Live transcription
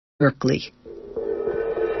Berkeley.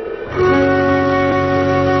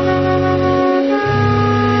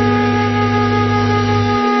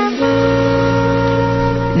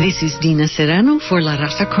 This is Dina Serrano for La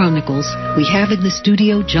Raza Chronicles. We have in the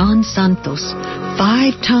studio John Santos,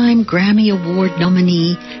 5-time Grammy Award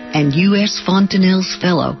nominee and US Fontanals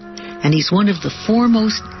Fellow, and he's one of the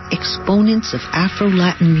foremost exponents of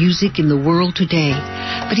Afro-Latin music in the world today.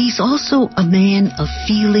 But he's also a man of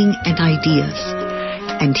feeling and ideas,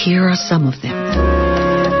 and here are some of them.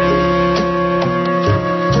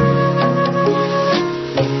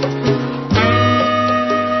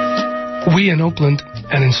 We in Oakland,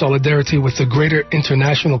 and in solidarity with the greater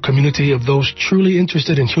international community of those truly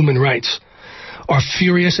interested in human rights, are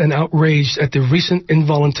furious and outraged at the recent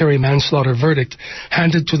involuntary manslaughter verdict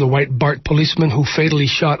handed to the white BART policeman who fatally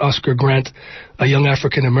shot Oscar Grant, a young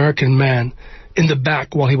African-American man, in the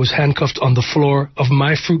back while he was handcuffed on the floor of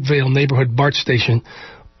my Fruitvale neighborhood BART station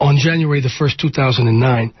on January the 1st,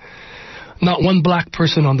 2009. Not one black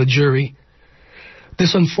person on the jury.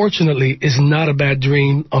 This, unfortunately, is not a bad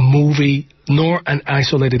dream, a movie, nor an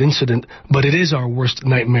isolated incident, but it is our worst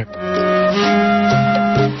nightmare.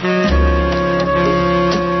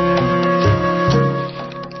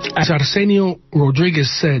 As Arsenio Rodriguez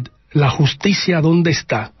said, La justicia donde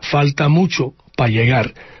está? Falta mucho para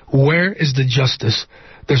llegar. Where is the justice?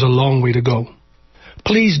 There's a long way to go.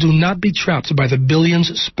 Please do not be trapped by the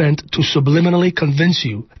billions spent to subliminally convince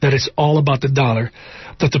you that it's all about the dollar,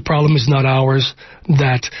 that the problem is not ours,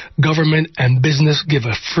 that government and business give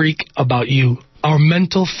a freak about you. Our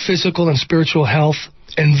mental, physical, and spiritual health,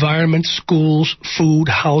 environment, schools, food,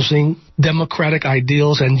 housing, democratic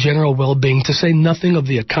ideals, and general well-being, to say nothing of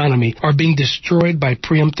the economy, are being destroyed by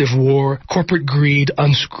preemptive war, corporate greed,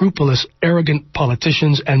 unscrupulous, arrogant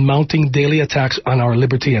politicians, and mounting daily attacks on our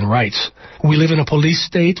liberty and rights. We live in a police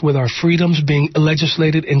state with our freedoms being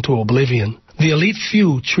legislated into oblivion. The elite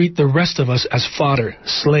few treat the rest of us as fodder,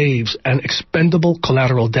 slaves, and expendable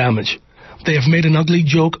collateral damage. They have made an ugly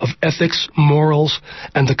joke of ethics, morals,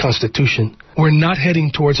 and the Constitution. We're not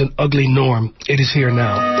heading towards an ugly norm. It is here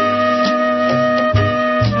now.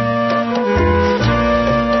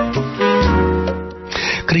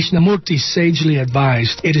 Krishnamurti sagely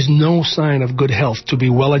advised, it is no sign of good health to be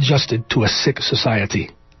well adjusted to a sick society.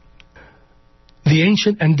 The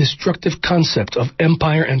ancient and destructive concept of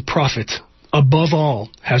empire and profit, above all,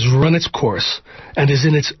 has run its course and is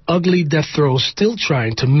in its ugly death throes still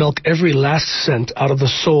trying to milk every last cent out of the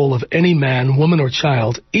soul of any man, woman, or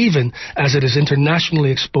child, even as it is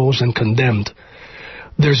internationally exposed and condemned.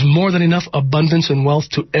 There's more than enough abundance and wealth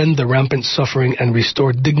to end the rampant suffering and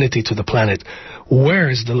restore dignity to the planet. Where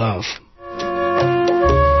is the love?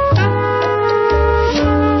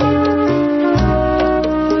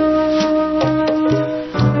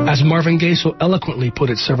 As Marvin Gaye so eloquently put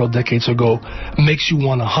it several decades ago, makes you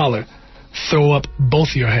want to holler, throw up both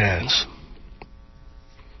your hands.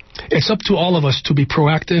 It's up to all of us to be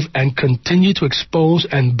proactive and continue to expose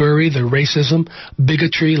and bury the racism,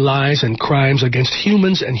 bigotry, lies, and crimes against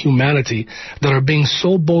humans and humanity that are being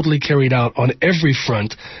so boldly carried out on every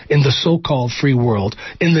front in the so-called free world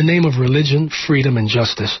in the name of religion, freedom, and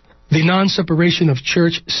justice. The non-separation of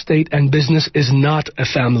church, state, and business is not a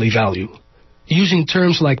family value. Using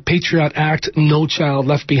terms like Patriot Act, No Child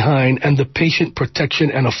Left Behind, and the Patient Protection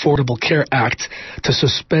and Affordable Care Act to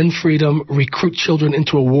suspend freedom, recruit children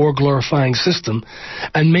into a war-glorifying system,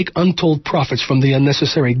 and make untold profits from the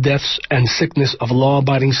unnecessary deaths and sickness of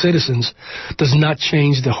law-abiding citizens does not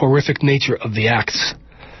change the horrific nature of the acts.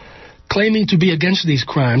 Claiming to be against these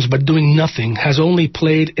crimes but doing nothing has only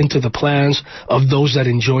played into the plans of those that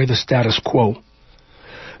enjoy the status quo.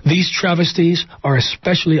 These travesties are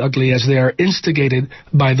especially ugly as they are instigated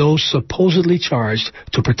by those supposedly charged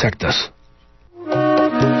to protect us.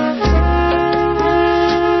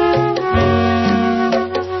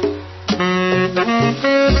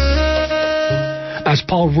 As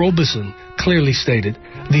Paul Robeson clearly stated,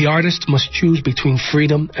 the artist must choose between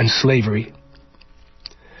freedom and slavery.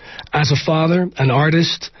 As a father, an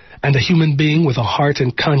artist, and a human being with a heart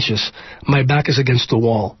and conscience, my back is against the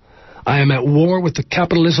wall. I am at war with the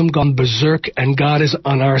capitalism-gone-berzerk, and God is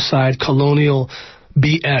on our side, colonial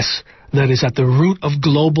BS that is at the root of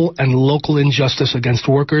global and local injustice against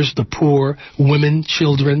workers, the poor, women,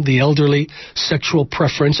 children, the elderly, sexual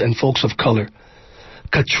preference, and folks of color.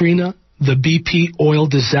 Katrina, the BP oil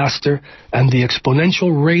disaster, and the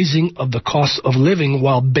exponential raising of the cost of living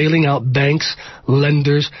while bailing out banks,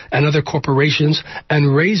 lenders, and other corporations,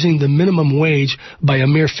 and raising the minimum wage by a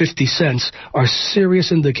mere 50 cents are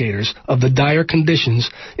serious indicators of the dire conditions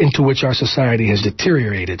into which our society has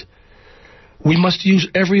deteriorated. We must use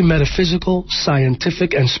every metaphysical,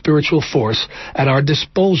 scientific, and spiritual force at our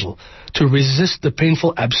disposal to resist the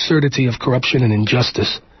painful absurdity of corruption and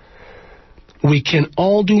injustice. We can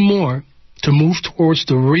all do more to move towards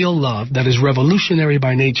the real love that is revolutionary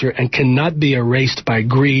by nature and cannot be erased by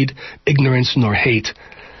greed, ignorance, nor hate.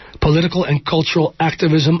 Political and cultural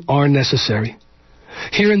activism are necessary.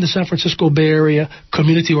 Here in the San Francisco Bay Area,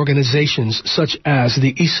 community organizations such as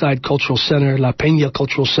the Eastside Cultural Center, La Peña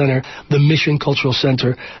Cultural Center, the Mission Cultural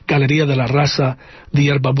Center, Galeria de la Raza, the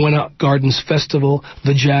Yerba Buena Gardens Festival,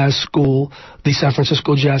 the Jazz School, the San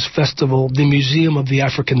Francisco Jazz Festival, the Museum of the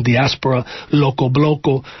African Diaspora, Loco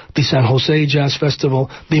Bloco, the San Jose Jazz Festival,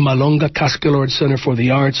 the Malonga Casquelord Center for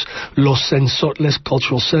the Arts, Los Sensotles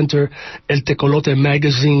Cultural Center, El Tecolote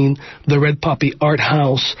Magazine, the Red Poppy Art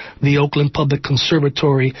House, the Oakland Public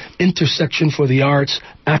Conservatory, Intersection for the Arts,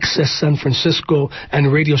 Access San Francisco,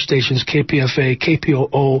 and radio stations KPFA,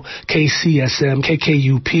 KPOO, KCSM,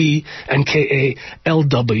 KKUP, and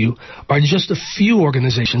KALW are just a few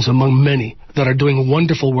organizations among many that are doing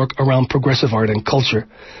wonderful work around progressive art and culture.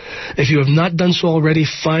 If you have not done so already,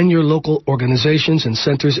 find your local organizations and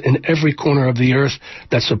centers in every corner of the earth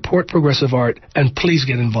that support progressive art, and please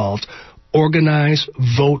get involved. Organize,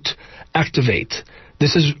 vote, activate.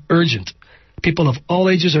 This is urgent. People of all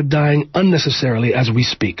ages are dying unnecessarily as we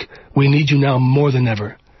speak. We need you now more than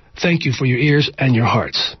ever. Thank you for your ears and your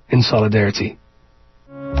hearts. In solidarity.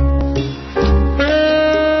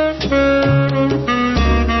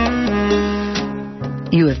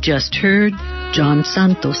 You have just heard John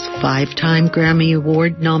Santos, 5-time Grammy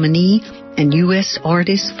Award nominee and US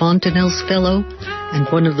Artists Fontanals Fellow, and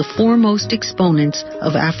one of the foremost exponents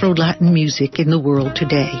of Afro-Latin music in the world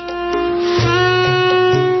today.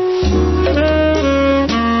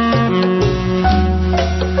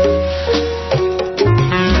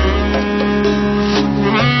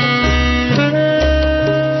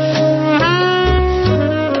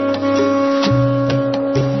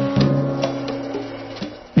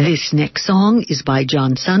 This next song is by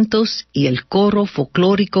John Santos y el coro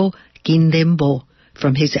folclórico Quindembo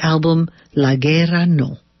from his album La Guerra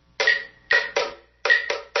No.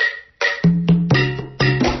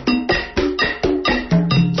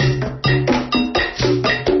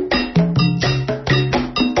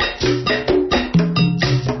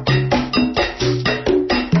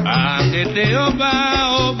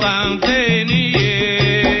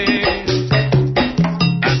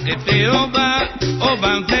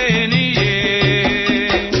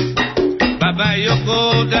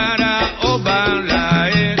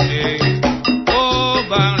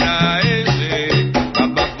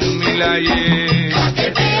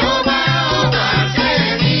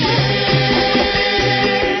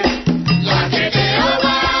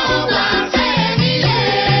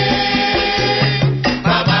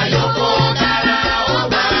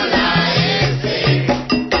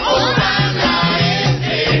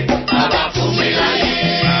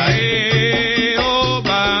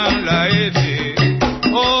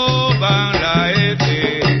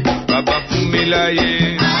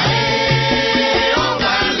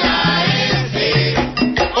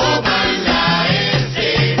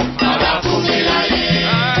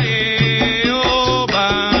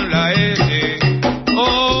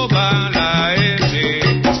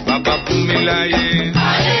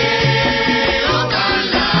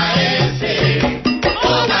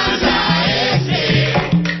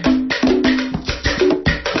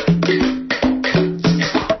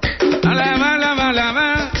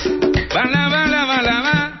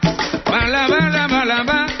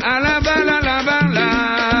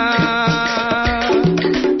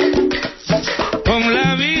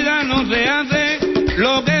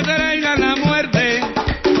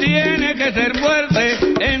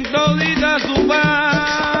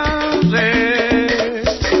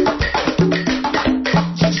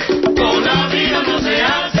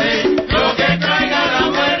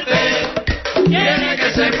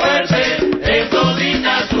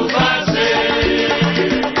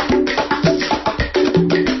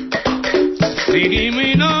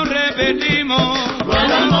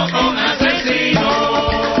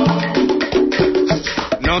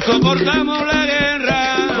 Soportamos la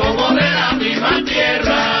guerra como de la misma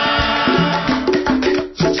tierra.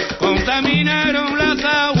 Contaminaron las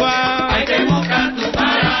aguas, hay que buscar tu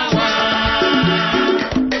paraguas.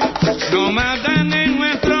 No matan en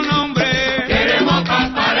nuestro nombre, queremos paz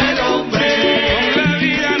para el hombre. Con la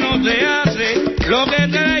vida no se hace lo que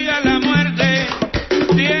traiga la muerte.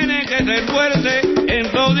 Tiene que ser fuerte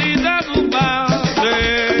en todita tu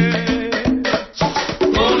base.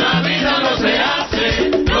 Con la vida no se hace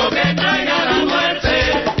lo que traiga la muerte,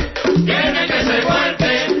 tiene que ser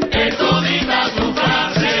fuerte en todita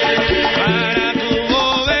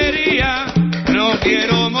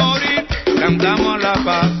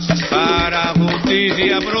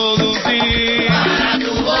justicia producir. Para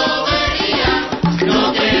tu bobería,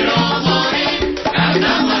 no quiero morir,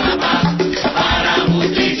 cantamos la paz, para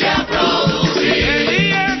justicia producir. El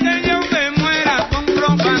día que yo me muera,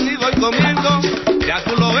 compro pan y voy comiendo, ya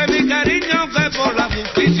tú lo ves, mi cariño, que por la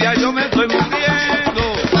justicia yo me estoy muriendo.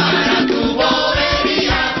 Para tu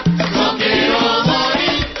bobería, no quiero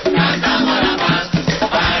morir, cantamos la paz,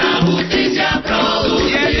 para justicia producir.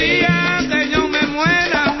 Y el día que yo me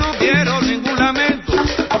muera, no quiero ningún lamento,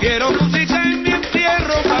 quiero música en mi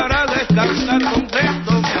entierro para descansar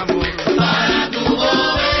contento, mi amor. Para tu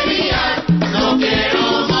bobería, no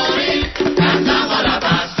quiero morir, cantamos la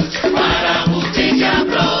paz, para justicia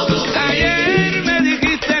producir. Ayer me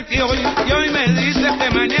dijiste que hoy, y hoy me dices que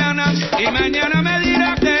mañana, y mañana me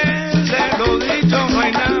dirás que de lo dicho no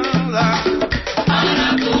hay nada.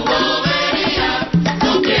 Para tu bobería,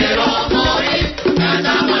 no quiero morir,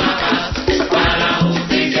 cantamos la paz, para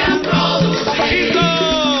justicia producir.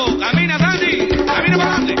 Chico, camina, Sandy, camina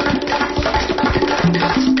para adelante.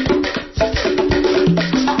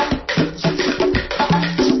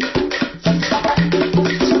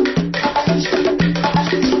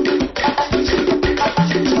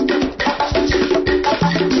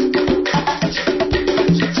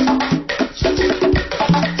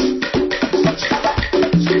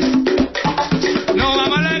 No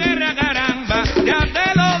vamos a la guerra, caramba, ya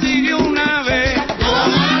te lo dije una vez. No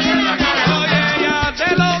vamos a la guerra, caramba, Oye, ya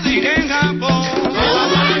te lo dije en Japón. no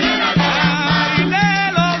vamos a la guerra, caramba, Ay,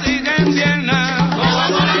 te lo dije en Vietnam. no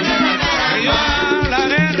vamos a la guerra, Que yo caramba, a la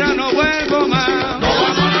guerra no vuelvo más. no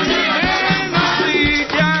vamos a la guerra, caramba,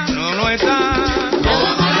 Justicia no está. no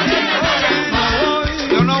vamos a la guerra, caramba,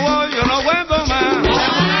 Yo no vuelvo más. no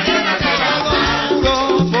vamos a la guerra, Te caramba, lo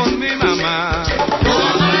juro por mi mamá. no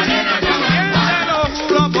vamos a la guerra, También caramba, te lo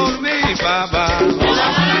juro por mi papá. no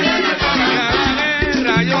vamos a la guerra, Que a caramba, la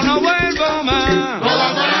guerra yo no vuelvo más. no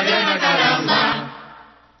vamos a la guerra, caramba.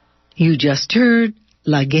 You just heard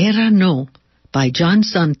La Guerra No by John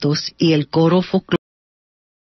Santos y el coro folclórico.